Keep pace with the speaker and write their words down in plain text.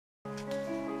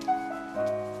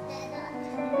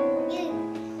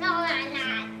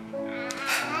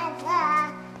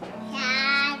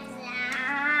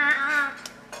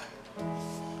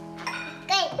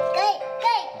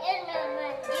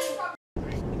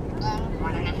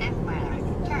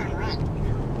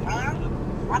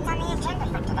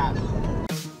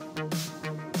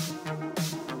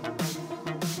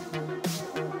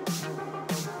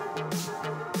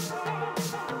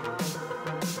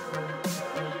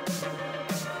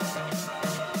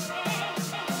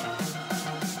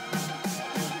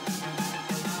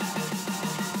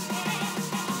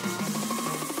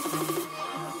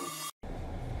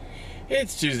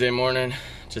It's Tuesday morning,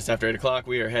 just after 8 o'clock.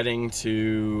 We are heading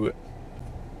to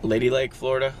Lady Lake,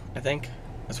 Florida, I think.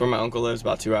 That's where my uncle lives,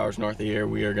 about 2 hours north of here.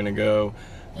 We are gonna go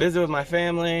visit with my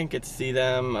family, get to see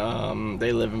them.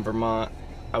 They live in Vermont,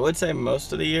 I would say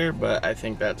most of the year, but I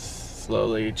think that's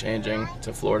slowly changing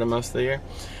to Florida most of the year.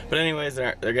 But anyways,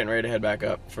 they're getting ready to head back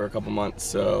up for a couple months,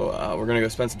 so we're gonna go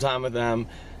spend some time with them.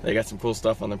 They got some cool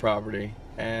stuff on the property,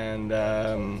 and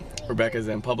Rebecca's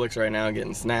in Publix right now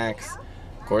getting snacks.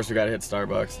 Of course, we gotta hit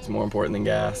Starbucks. It's more important than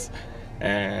gas.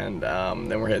 And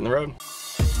then we're hitting the road.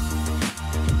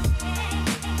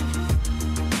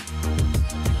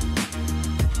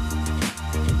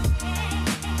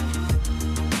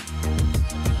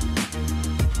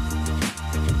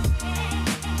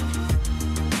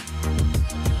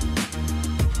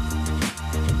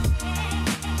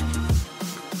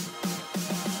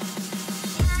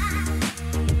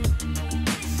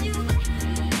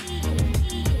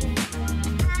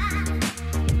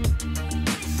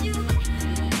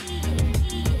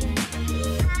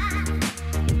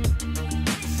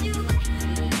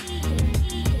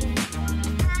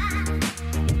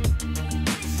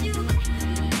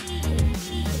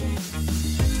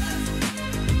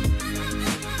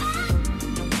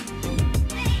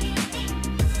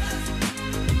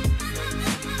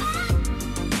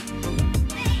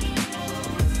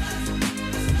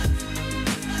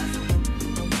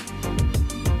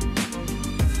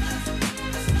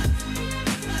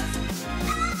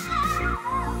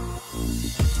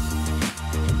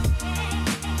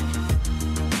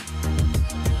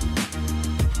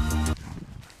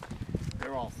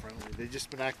 They've just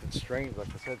been acting strange, like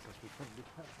I said, since we couldn't do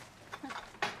that.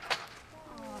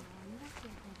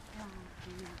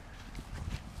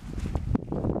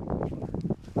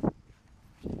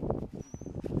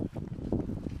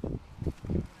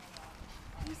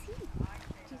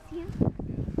 Do you see him?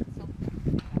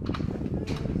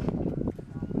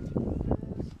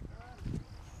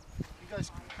 You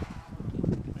guys,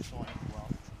 I saw him well.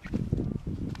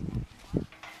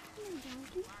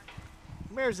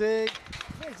 Come here, Zig.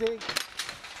 Come here, Zig.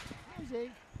 Come here,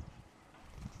 Zig.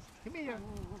 Come here.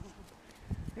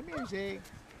 Come here, Zig.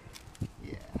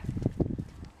 Yeah.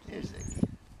 There's Zig.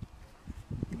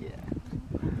 Yeah.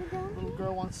 Little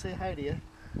girl wants to say hi to you.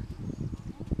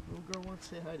 Little girl wants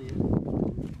to say hi to you.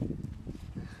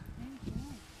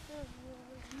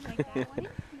 Like that one? You want to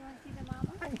see the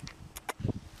mama?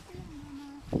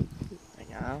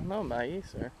 I don't know about you,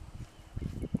 sir.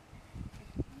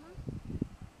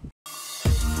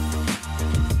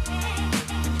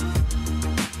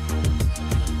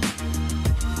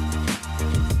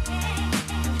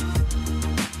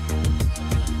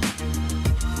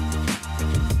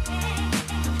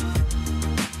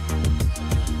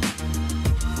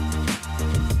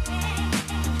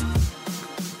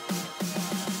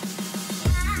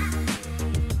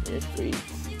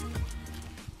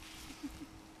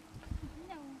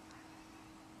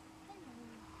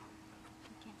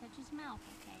 His mouth,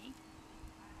 okay?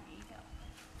 There you go.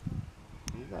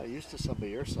 You're not used to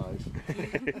somebody your size.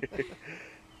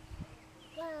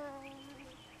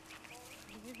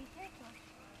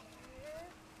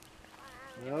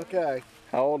 Okay.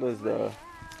 How old is the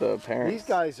parents? These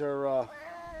guys are,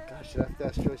 gosh, you have to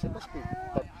ask Joyce. They must be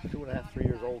about 2.5, 3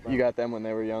 years old now. You got them when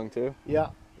they were young too? Yeah,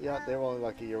 yeah. They were only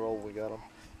like a year old when we got them.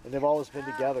 And they've always been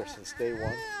together since day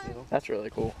one, you know? That's really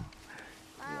cool.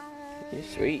 Yeah. You're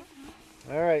sweet.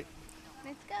 All right.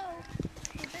 Let's go.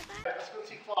 Bye-bye. Let's go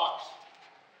see Fox.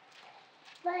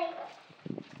 Bye.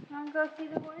 Want to go see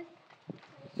the horse?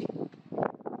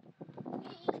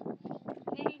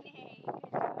 Nay, nay.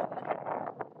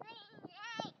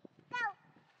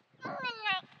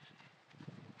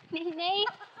 Nay, nay.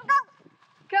 Go.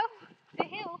 Go. The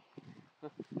hill.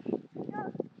 There's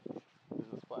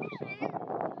a splash.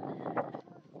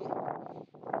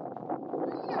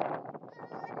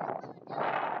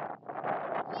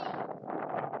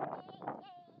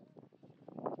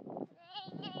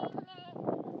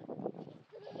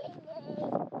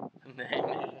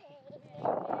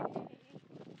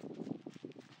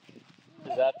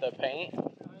 Is that the paint? Say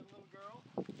hi, little girl.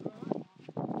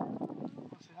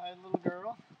 Say hi, little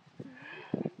girl.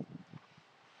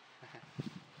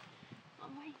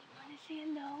 Mama, you want to say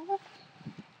hello?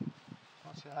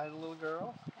 Want to say hi to little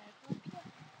girl? Be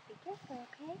careful,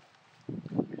 okay?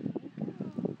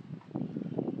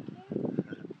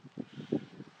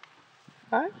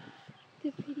 Huh?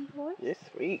 The pretty horse. You're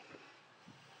sweet.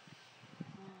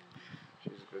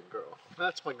 She's a good girl.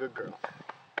 That's my good girl.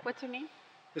 What's her name?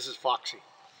 This is Foxy.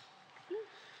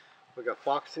 We got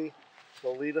Foxy,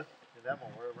 Lolita, and Emma.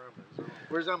 Wherever Emma is.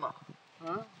 Where's Emma?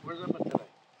 Huh? Where's Emma today?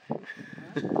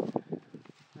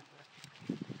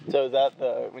 So is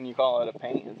that when you call it a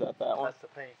paint, is that one? That's the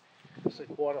paint. This is a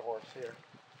quarter horse here.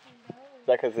 Is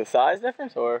that because of the size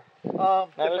difference or?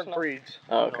 Different breeds.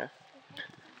 Oh, okay.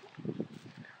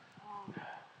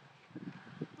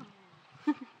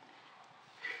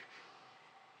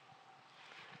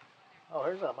 Oh,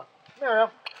 here's Emma. Miriam.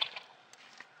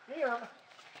 Here, Emma.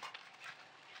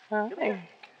 Hi. Come here.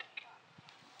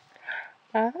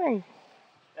 Hi.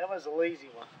 Emma's a lazy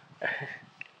one.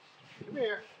 Come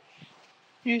here.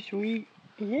 You sweet.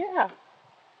 Yeah.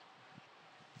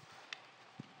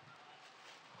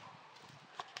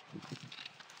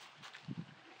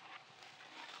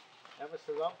 Emma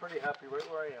says, I'm pretty happy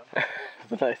right where I am.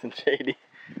 It's nice and shady.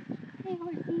 Hey,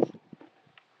 horsey.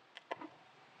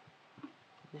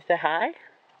 You say hi?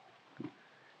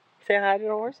 Say hi to the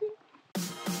horsey?